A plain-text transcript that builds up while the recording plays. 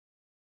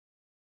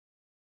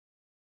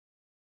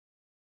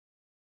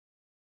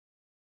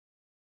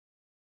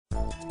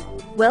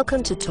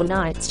Welcome to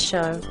tonight's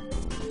show.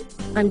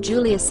 I'm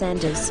Julia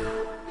Sanders.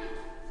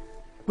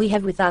 We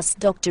have with us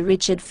Dr.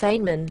 Richard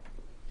Feynman,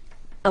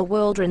 a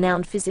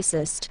world-renowned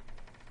physicist.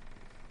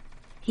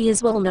 He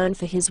is well known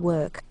for his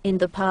work in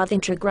the path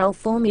integral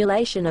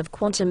formulation of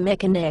quantum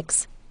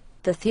mechanics,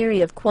 the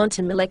theory of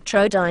quantum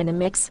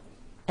electrodynamics,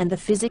 and the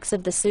physics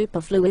of the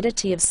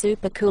superfluidity of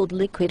supercooled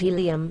liquid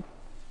helium.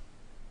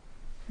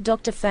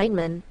 Dr.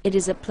 Feynman, it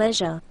is a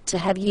pleasure to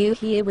have you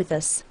here with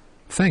us.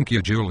 Thank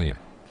you, Julia.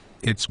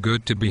 It's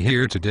good to be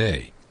here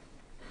today.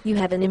 You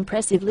have an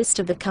impressive list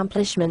of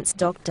accomplishments,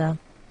 Doctor.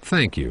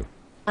 Thank you.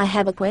 I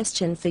have a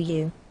question for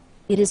you.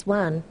 It is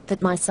one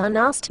that my son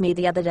asked me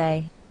the other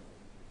day.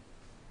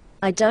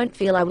 I don't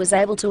feel I was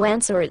able to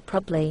answer it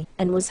properly,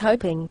 and was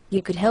hoping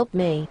you could help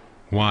me.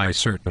 Why,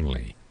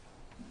 certainly.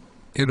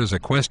 It is a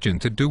question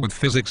to do with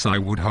physics, I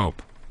would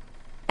hope.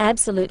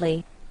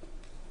 Absolutely.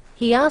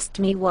 He asked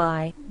me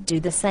why do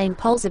the same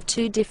poles of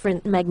two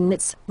different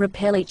magnets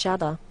repel each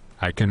other?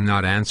 I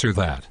cannot answer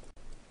that.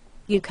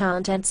 You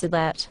can't answer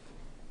that.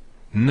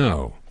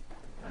 No.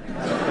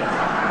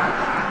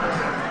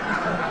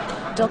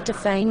 Dr.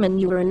 Feynman,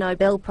 you are a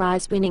Nobel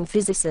Prize-winning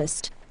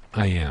physicist.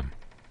 I am.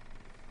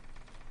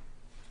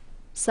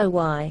 So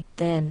why,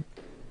 then?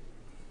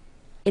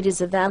 It is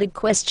a valid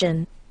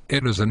question.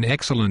 It is an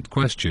excellent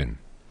question.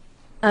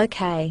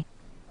 Okay.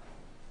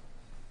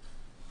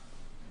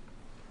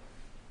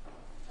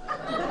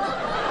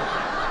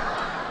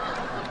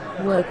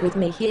 Work with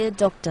me here,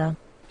 Doctor.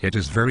 It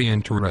is very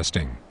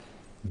interesting.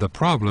 The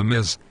problem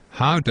is,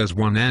 how does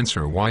one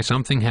answer why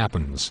something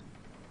happens?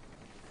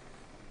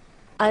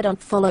 I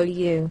don't follow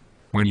you.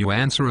 When you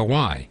answer a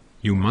why,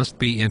 you must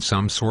be in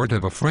some sort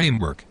of a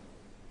framework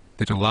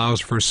that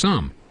allows for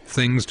some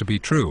things to be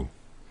true.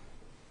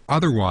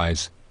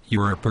 Otherwise,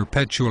 you are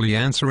perpetually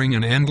answering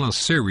an endless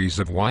series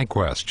of why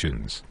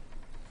questions.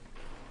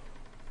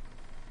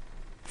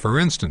 For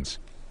instance,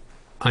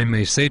 I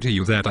may say to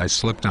you that I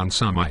slipped on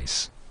some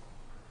ice.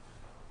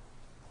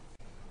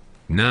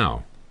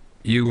 Now,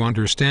 you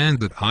understand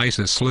that ice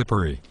is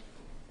slippery.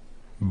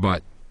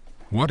 But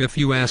what if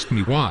you ask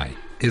me why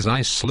is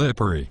ice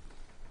slippery?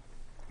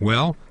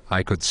 Well,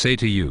 I could say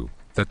to you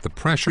that the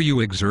pressure you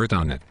exert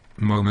on it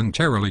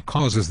momentarily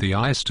causes the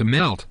ice to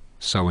melt,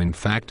 so in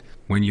fact,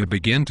 when you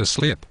begin to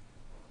slip,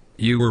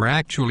 you are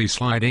actually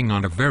sliding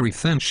on a very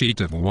thin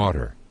sheet of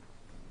water.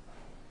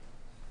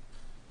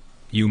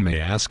 You may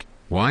ask,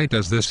 why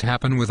does this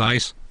happen with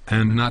ice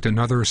and not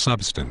another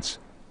substance?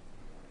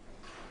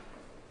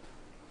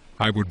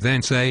 I would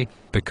then say,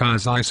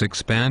 because ice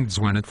expands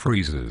when it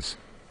freezes,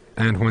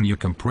 and when you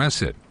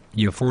compress it,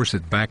 you force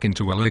it back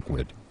into a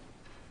liquid.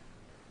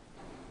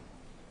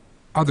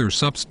 Other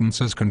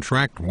substances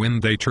contract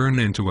when they turn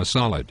into a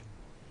solid,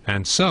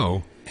 and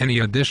so, any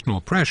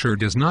additional pressure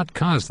does not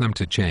cause them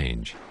to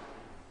change.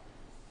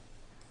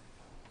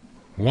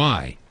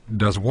 Why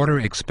does water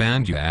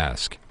expand, you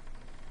ask?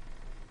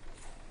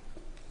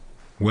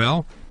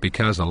 Well,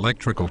 because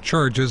electrical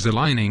charges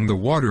aligning the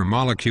water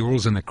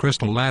molecules in a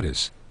crystal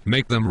lattice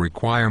make them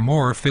require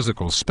more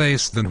physical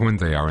space than when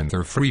they are in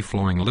their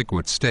free-flowing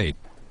liquid state.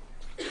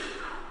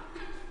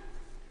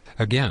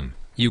 Again,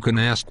 you can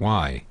ask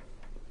why.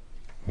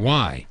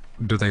 Why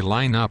do they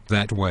line up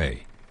that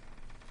way?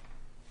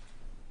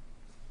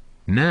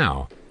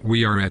 Now,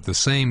 we are at the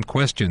same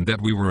question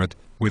that we were at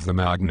with the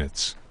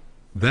magnets.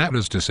 That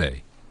is to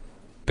say,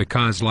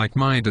 because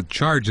like-minded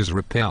charges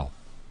repel.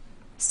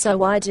 So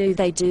why do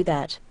they do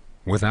that?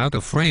 Without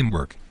a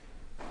framework,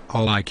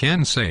 all I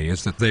can say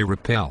is that they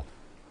repel.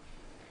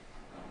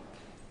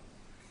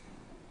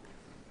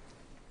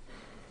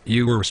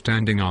 You are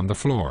standing on the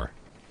floor,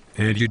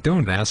 and you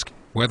don't ask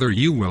whether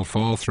you will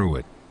fall through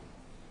it.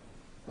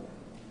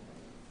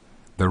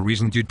 The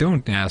reason you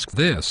don't ask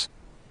this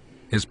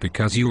is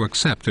because you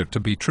accept it to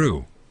be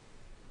true.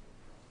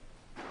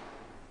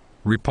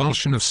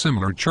 Repulsion of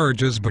similar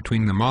charges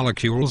between the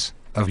molecules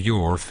of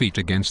your feet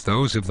against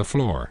those of the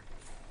floor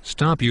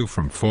stop you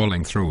from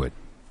falling through it.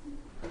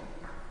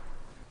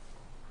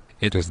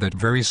 It is that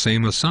very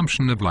same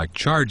assumption of like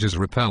charges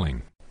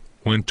repelling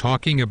when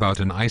talking about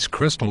an ice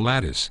crystal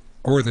lattice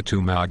or the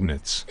two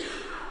magnets.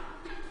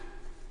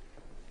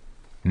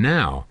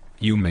 Now,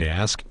 you may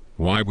ask,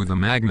 why with the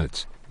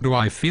magnets do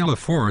I feel a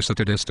force at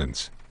a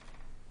distance?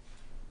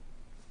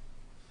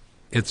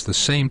 It's the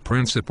same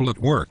principle at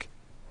work,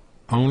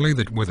 only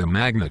that with a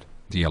magnet,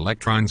 the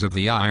electrons of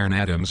the iron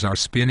atoms are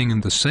spinning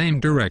in the same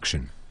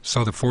direction,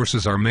 so the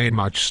forces are made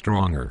much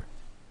stronger.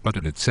 But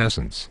at its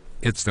essence,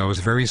 it's those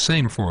very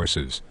same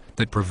forces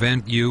that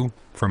prevent you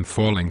from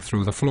falling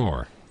through the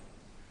floor.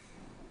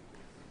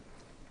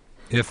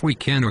 If we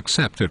can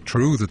accept it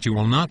true that you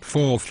will not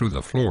fall through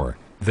the floor,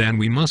 then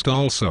we must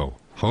also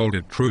hold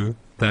it true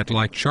that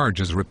like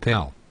charges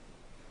repel.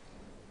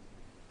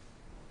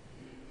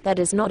 That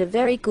is not a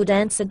very good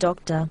answer,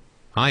 Doctor.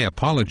 I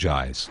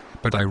apologize,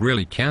 but I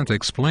really can't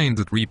explain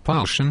that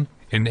repulsion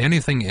in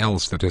anything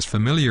else that is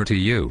familiar to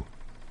you.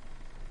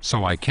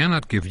 So I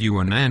cannot give you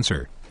an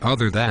answer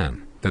other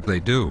than that they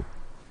do.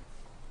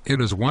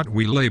 It is what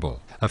we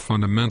label a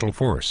fundamental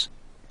force,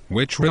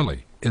 which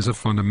really is a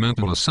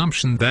fundamental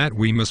assumption that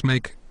we must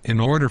make in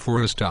order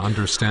for us to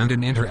understand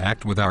and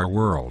interact with our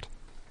world.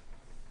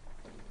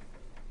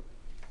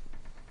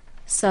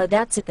 So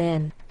that's it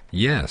then.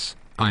 Yes,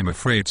 I'm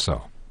afraid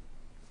so.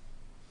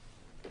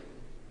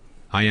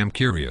 I am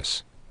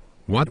curious.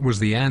 What was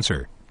the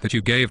answer that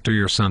you gave to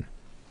your son?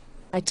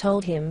 I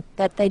told him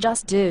that they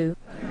just do.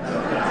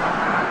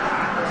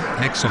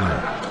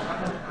 Excellent.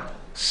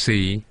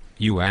 See,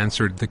 you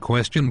answered the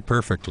question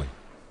perfectly.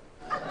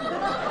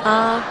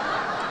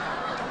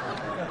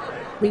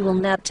 We will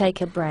now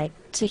take a break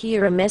to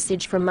hear a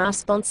message from our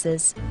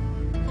sponsors.